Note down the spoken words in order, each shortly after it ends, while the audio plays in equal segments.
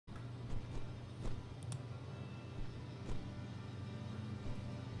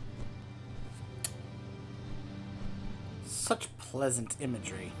Such pleasant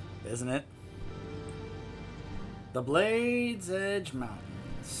imagery, isn't it? The Blades Edge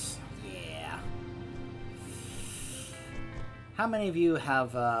Mountains. Yeah. How many of you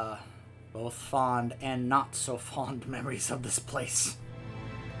have both fond and not so fond memories of this place?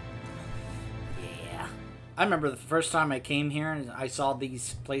 Yeah. I remember the first time I came here and I saw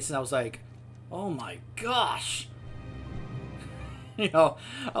these places, I was like, oh my gosh. You know,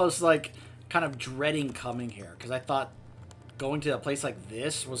 I was like kind of dreading coming here because I thought going to a place like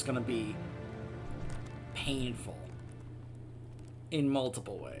this was going to be painful in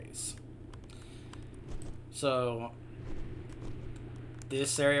multiple ways. So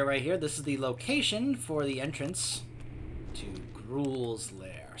this area right here, this is the location for the entrance to Gruul's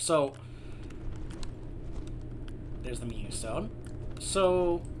Lair. So there's the meeting stone.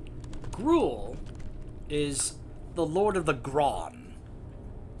 So Gruul is the Lord of the Gron,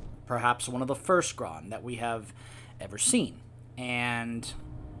 perhaps one of the first Gron that we have ever seen, and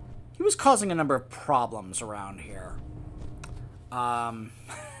he was causing a number of problems around here.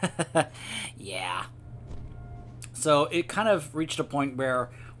 Yeah. So it kind of reached a point where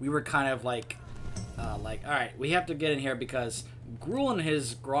we were kind of like, all right, we have to get in here because Gruul and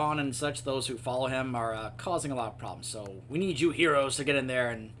his Gron and such, those who follow him, are causing a lot of problems. So we need you heroes to get in there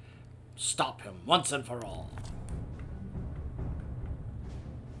and stop him once and for all.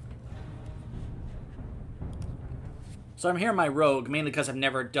 So I'm here in my rogue, mainly because I've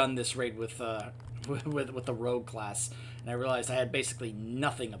never done this raid with the rogue class, and I realized I had basically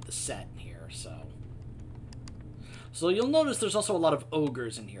nothing of the set here. So you'll notice there's also a lot of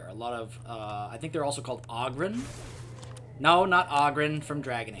ogres in here. A lot of I think they're also called Ogren. No, not Ogren from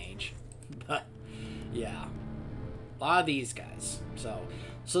Dragon Age, but yeah, a lot of these guys. So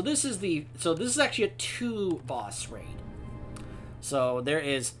this is actually a 2 boss raid. So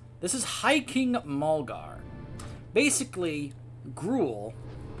this is High King Mulgar. Basically, Gruul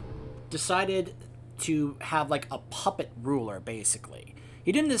decided to have like a puppet ruler, basically.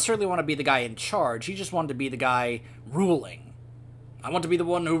 He didn't necessarily want to be the guy in charge, he just wanted to be the guy ruling. I want to be the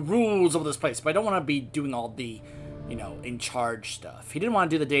one who rules over this place, but I don't want to be doing all the, you know, in charge stuff. He didn't want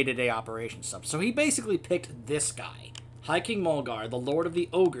to do the day-to-day operation stuff, so he basically picked this guy, High King Mulgar, the Lord of the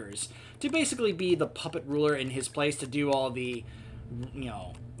Ogres, to basically be the puppet ruler in his place to do all the, you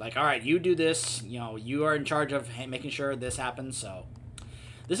know, like, all right, you do this, you know, you are in charge of making sure this happens. So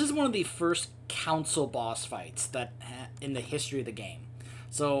this is one of the first council boss fights that in the history of the game.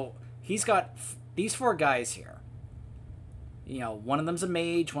 So he's got these 4 guys here. You know, one of them's a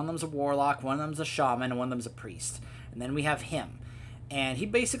mage, one of them's a warlock, one of them's a shaman, and one of them's a priest. And then we have him. And he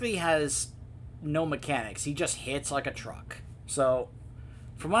basically has no mechanics. He just hits like a truck. So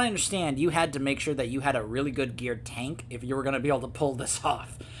from what I understand, you had to make sure that you had a really good geared tank if you were going to be able to pull this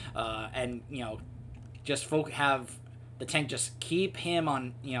off. And, you know, just have the tank just keep him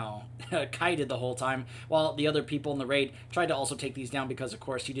on, you know, kited the whole time, while the other people in the raid tried to also take these down because, of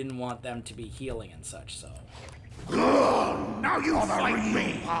course, you didn't want them to be healing and such, so. Now you fight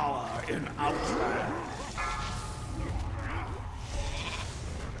me! Power in Outland.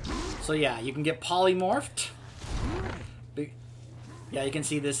 So yeah, you can get polymorphed. Yeah, you can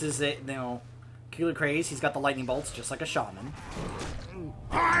see this is it, you know, Killer Craze. He's got the lightning bolts just like a shaman.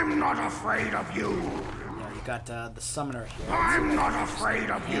 I'm not afraid of you. Yeah, you got the summoner here. I'm not afraid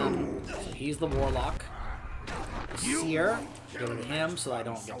of you. So he's the warlock. The seer. Get rid of him so I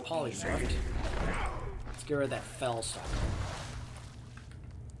don't get polymorphed. Let's get rid of that fell stalker.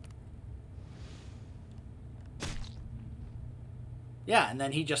 Yeah, and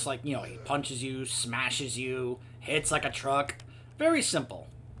then he just, like, you know, he punches you, smashes you, hits like a truck. Very simple.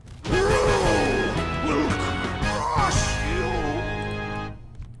 Will crush you.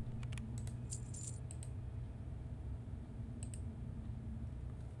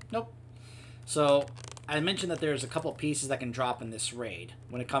 Nope. So, I mentioned that there's a couple pieces that can drop in this raid.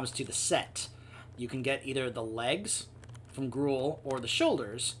 When it comes to the set, you can get either the legs from Gruul or the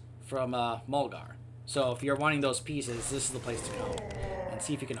shoulders from Mulgar. So if you're wanting those pieces, this is the place to go. And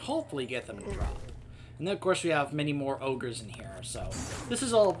see if you can hopefully get them to drop. And then, of course, we have many more ogres in here. So this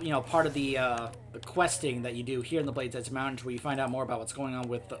is all, you know, part of the questing that you do here in the Blades Edge Mountains, where you find out more about what's going on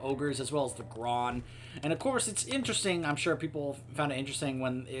with the ogres as well as the Gron. And, of course, it's interesting. I'm sure people found it interesting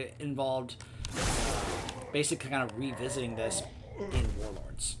when it involved basically kind of revisiting this in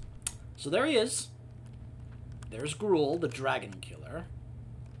Warlords. So there he is. There's Gruul, the Dragon Killer.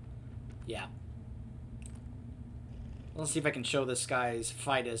 Yeah. Let's see if I can show this guy's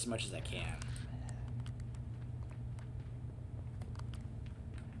fight as much as I can.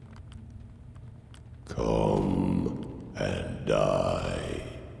 Come and die.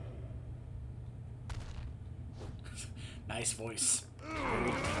 voice.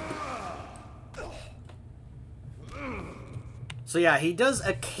 So yeah, he does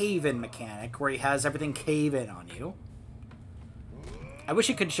a cave-in mechanic where he has everything cave in on you. I wish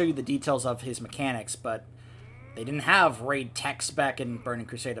I could show you the details of his mechanics, but they didn't have raid text back in Burning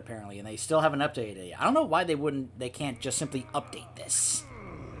Crusade apparently, and they still haven't updated it. I don't know why they can't just simply update this.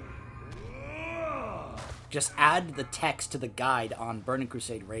 Just add the text to the guide on Burning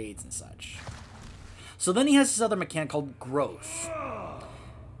Crusade raids and such. So then he has this other mechanic called growth.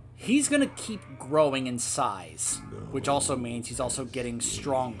 He's going to keep growing in size, which also means he's also getting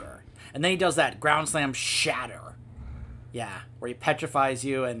stronger. And then he does that ground slam shatter. Yeah, where he petrifies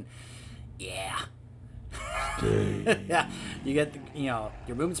you and yeah. Yeah, you get, your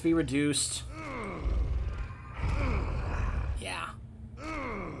movement speed reduced. Yeah.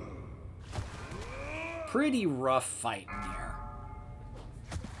 Pretty rough fight in here.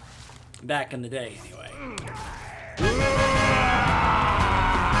 Back in the day, anyway.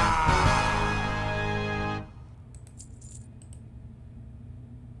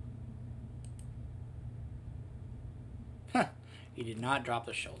 Huh. He did not drop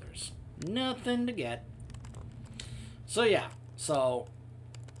the shoulders. Nothing to get. So yeah,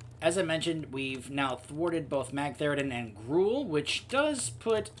 as I mentioned, we've now thwarted both Magtheridon and Gruul, which does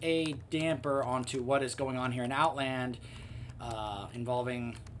put a damper onto what is going on here in Outland,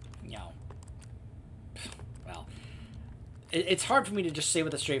 involving, well, it's hard for me to just say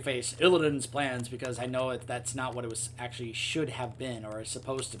with a straight face, Illidan's plans, because I know that's not what it was actually should have been or is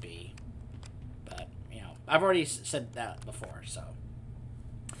supposed to be. But, I've already said that before,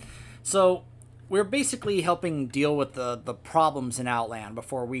 So, we're basically helping deal with the problems in Outland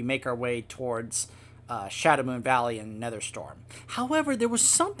before we make our way towards Shadowmoon Valley and Netherstorm. However, there was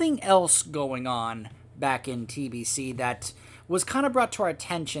something else going on back in TBC that was kind of brought to our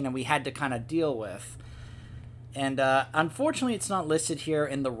attention and we had to kind of deal with. And unfortunately, it's not listed here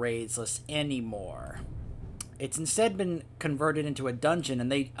in the raids list anymore. It's instead been converted into a dungeon and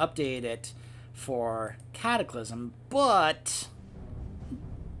they updated it for Cataclysm, but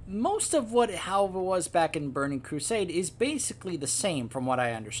most of how it was back in Burning Crusade is basically the same from what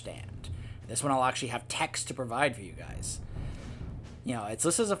I understand. This one I'll actually have text to provide for you guys. It's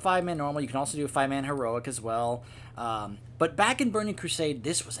listed as a 5-man normal. You can also do a 5-man heroic as well. But back in Burning Crusade,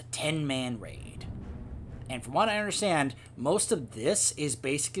 this was a 10-man raid. And from what I understand, most of this is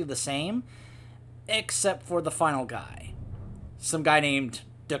basically the same, except for the final guy. Some guy named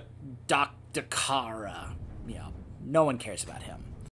Dakara. No one cares about him.